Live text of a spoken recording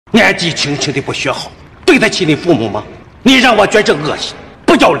年纪轻轻的不学好，对得起你父母吗？你让我觉着恶心，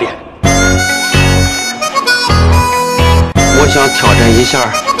不要脸。我想挑战一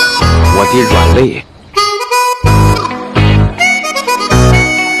下我的软肋。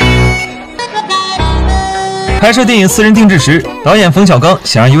拍摄电影《私人定制》时，导演冯小刚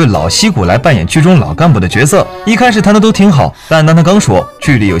想让一位老戏骨来扮演剧中老干部的角色。一开始谈的都挺好，但当他刚说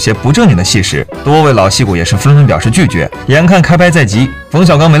剧里有些不正经的戏时，多位老戏骨也是纷纷表示拒绝。眼看开拍在即，冯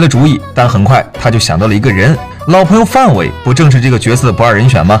小刚没了主意，但很快他就想到了一个人，老朋友范伟不正是这个角色的不二人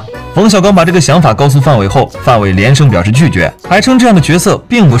选吗？冯小刚把这个想法告诉范伟后，范伟连声表示拒绝，还称这样的角色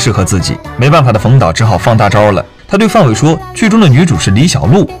并不适合自己。没办法的冯导只好放大招了。他对范伟说，剧中的女主是李小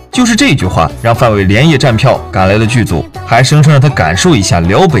璐。就是这句话让范伟连夜站票赶来了剧组，还声称让他感受一下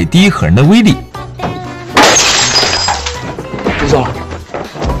辽北第一狠人的威力。李总，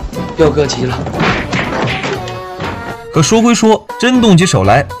彪哥急了。可说归说，真动起手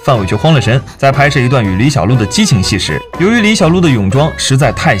来，范伟却慌了神。在拍摄一段与李小璐的激情戏时，由于李小璐的泳装实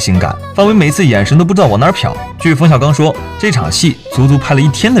在太性感，范伟每次眼神都不知道往哪儿瞟。据冯小刚说，这场戏足足拍了1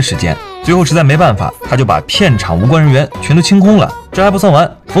天的时间。最后实在没办法，他就把片场无关人员全都清空了。这还不算完，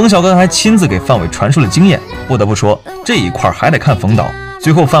冯小刚还亲自给范伟传授了经验。不得不说，这一块还得看冯导。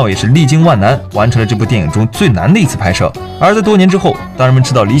最后范伟是历经万难完成了这部电影中最难的一次拍摄。而在多年之后，当人们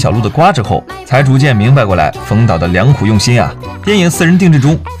吃到李小璐的瓜之后，才逐渐明白过来冯导的良苦用心啊。电影《私人定制》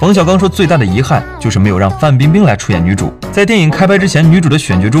中，冯小刚说最大的遗憾就是没有让范冰冰来出演女主。在电影开拍之前，女主的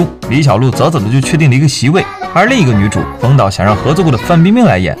选角中，李小璐早早的就确定了一个席位，而另一个女主，冯导想让合作过的范冰冰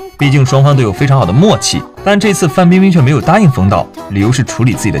来演，毕竟双方都有非常好的默契。但这次范冰冰却没有答应冯导，理由是处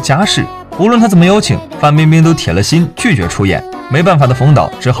理自己的家事。无论他怎么邀请，范冰冰都铁了心拒绝出演。没办法的冯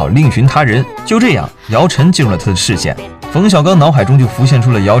导只好另寻他人。就这样，姚晨进入了他的视线。冯小刚脑海中就浮现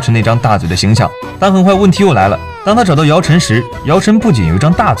出了姚晨那张大嘴的形象。但很快问题又来了，当他找到姚晨时，姚晨不仅有一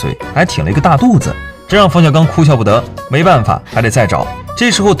张大嘴，还挺了一个大肚子，这让冯小刚哭笑不得。没办法，还得再找。这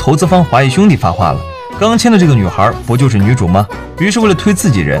时候投资方华谊兄弟发话了，刚签的这个女孩不就是女主吗？于是为了推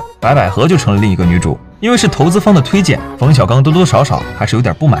自己人，白百何就成了另一个女主。因为是投资方的推荐，冯小刚多多少少还是有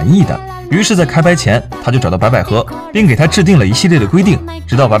点不满意的。于是在开拍前，他就找到白百何，并给他制定了一系列的规定。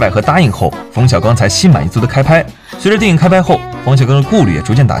直到白百何答应后，冯小刚才心满意足的开拍。随着电影开拍后，冯小刚的顾虑也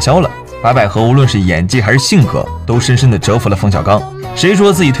逐渐打消了。白百何无论是演技还是性格，都深深的折服了冯小刚。谁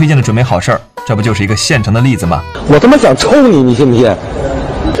说自己推荐的准没好事儿？这不就是一个现成的例子吗？我他妈想抽你，你信不信？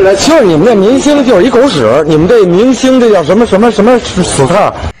就是你们这明星就是一狗屎，你们这明星这叫什么死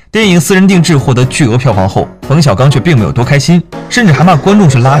套。电影《私人定制》获得巨额票房后，冯小刚却并没有多开心，甚至还骂观众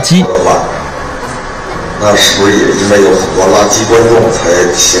是垃圾。那是不是也因为有很多垃圾观众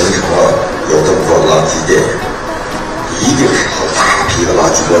才形成了有这么多垃圾电影？一定是和大批的垃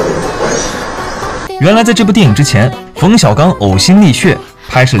圾观众有关系。原来在这部电影之前，冯小刚呕心沥血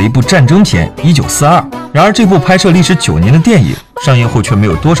拍摄了一部战争片《1942》，然而这部拍摄历时9年的电影上映后却没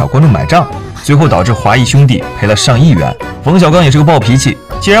有多少观众买账，最后导致华谊兄弟赔了上亿元。冯小刚也是个暴脾气，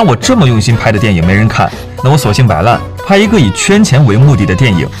既然我这么用心拍的电影没人看，那我索性摆烂，拍一个以圈钱为目的的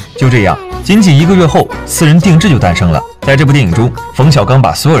电影。就这样，仅仅1个月后，《私人定制》就诞生了。在这部电影中，冯小刚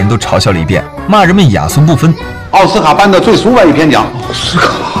把所有人都嘲笑了一遍，骂人们雅俗不分。奥斯卡颁的最俗外语片奖，奥斯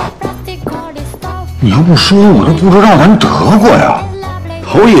卡，你要不说我都不知道咱得过呀。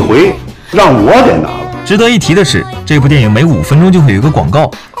头一回让我给拿了。值得一提的是，这部电影每5分钟就会有一个广告，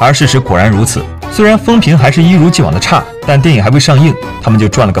而事实果然如此。虽然风评还是一如既往的差，但电影还未上映，他们就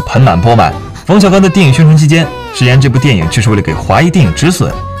赚了个盆满钵满。冯小刚在电影宣传期间誓言，这部电影就是为了给华谊电影止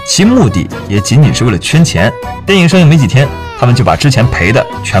损，其目的也仅仅是为了圈钱。电影上映没几天，他们就把之前赔的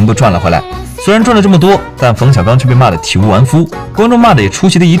全部赚了回来。虽然赚了这么多，但冯小刚却被骂得体无完肤，观众骂的也出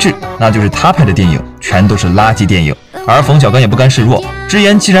奇的一致，那就是他拍的电影全都是垃圾电影。而冯小刚也不甘示弱，直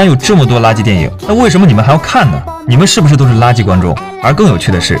言既然有这么多垃圾电影，那为什么你们还要看呢？你们是不是都是垃圾观众？而更有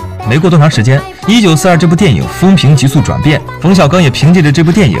趣的是，没过多长时间，1942这部电影风评急速转变，冯小刚也凭借着这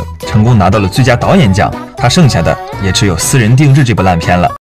部电影成功拿到了最佳导演奖，他剩下的也只有《私人定制》这部烂片了。